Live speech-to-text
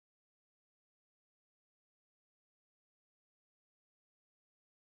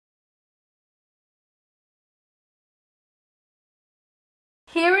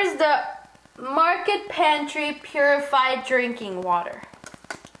Here is the Market Pantry purified drinking water.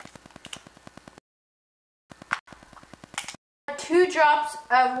 2 drops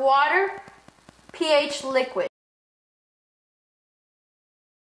of water, pH liquid.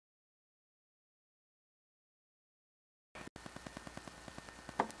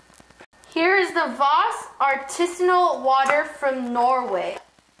 Here is the Voss artisanal water from Norway.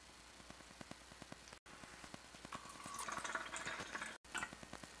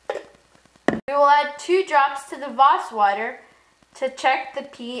 We will add 2 drops to the Voss water to check the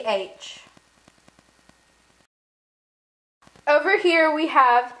pH. Over here we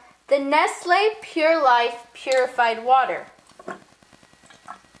have the Nestle Pure Life purified water.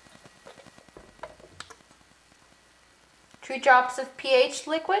 Two drops of pH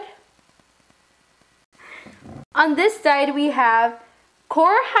liquid. On this side we have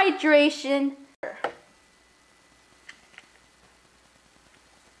Core Hydration.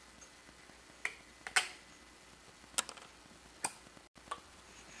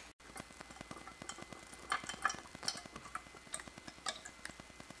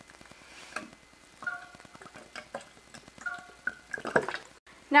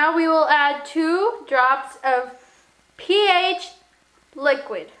 Now we will add 2 drops of pH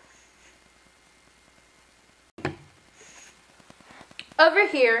liquid. Over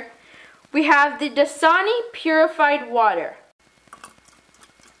here, we have the Dasani purified water.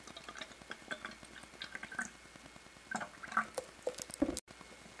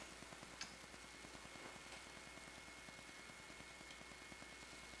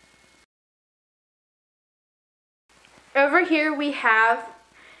 Over here we have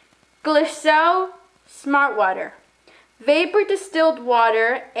Glacéau Smart Water, vapor distilled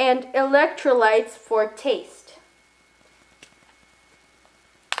water and electrolytes for taste.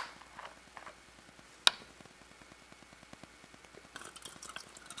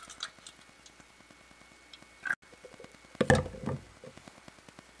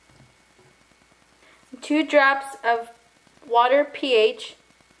 Two drops of water pH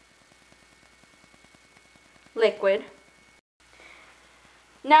liquid.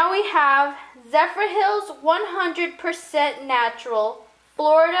 Now we have Zephyrhills 100% natural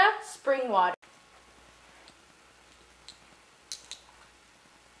Florida spring water.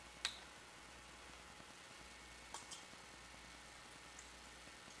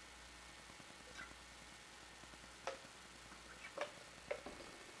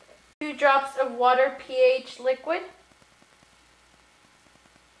 Two drops of water pH liquid.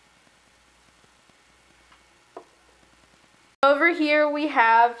 Over here we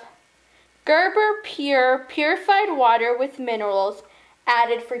have Gerber Pure purified water with minerals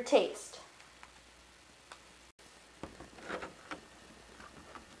added for taste.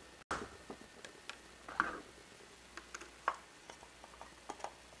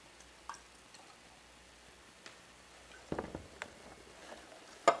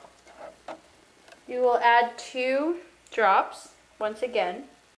 You will add 2 drops once again.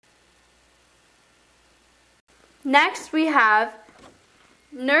 Next we have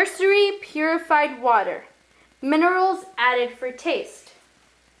Nursery purified water, minerals added for taste.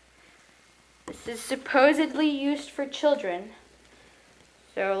 This is supposedly used for children,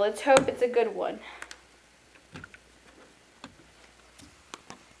 so let's hope it's a good one.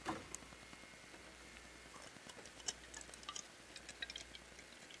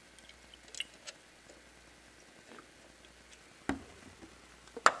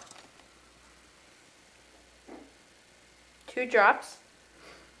 Two drops.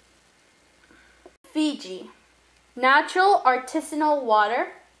 Fiji, natural artisanal water.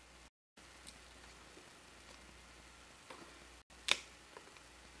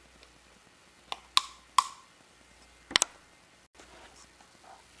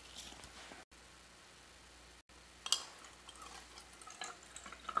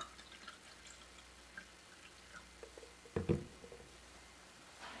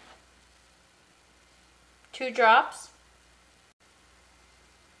 Two drops.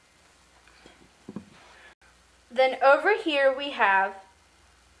 Then over here we have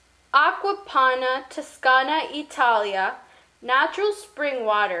Acquapana Toscana Italia natural spring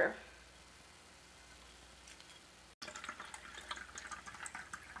water.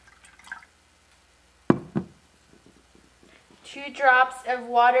 Two drops of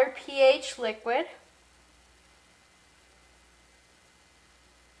water pH liquid.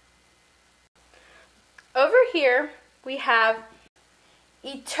 Over here we have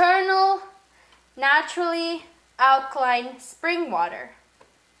Eternal naturally alkaline spring water.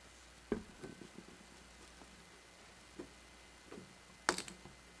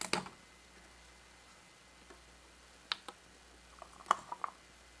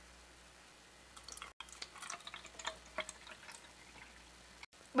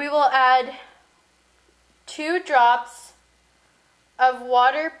 We will add 2 drops of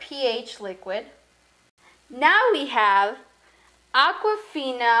water pH liquid. Now we have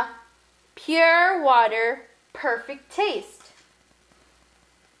Aquafina Pure Water Perfect Taste.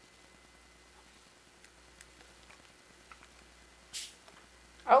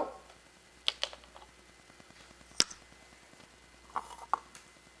 Oh.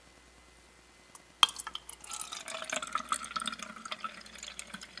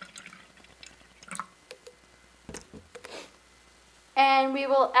 And we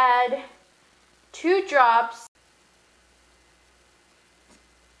will add 2 drops.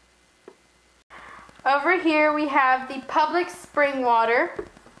 Over here we have the public spring water.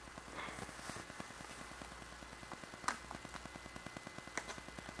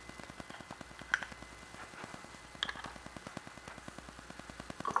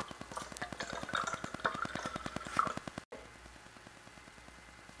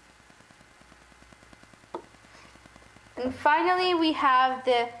 And finally we have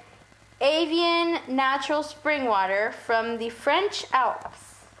the Avian natural spring water from the French Alps.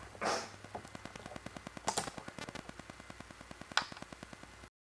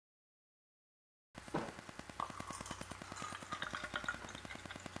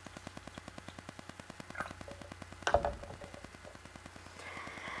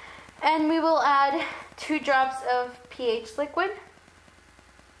 And we will add 2 drops of pH liquid.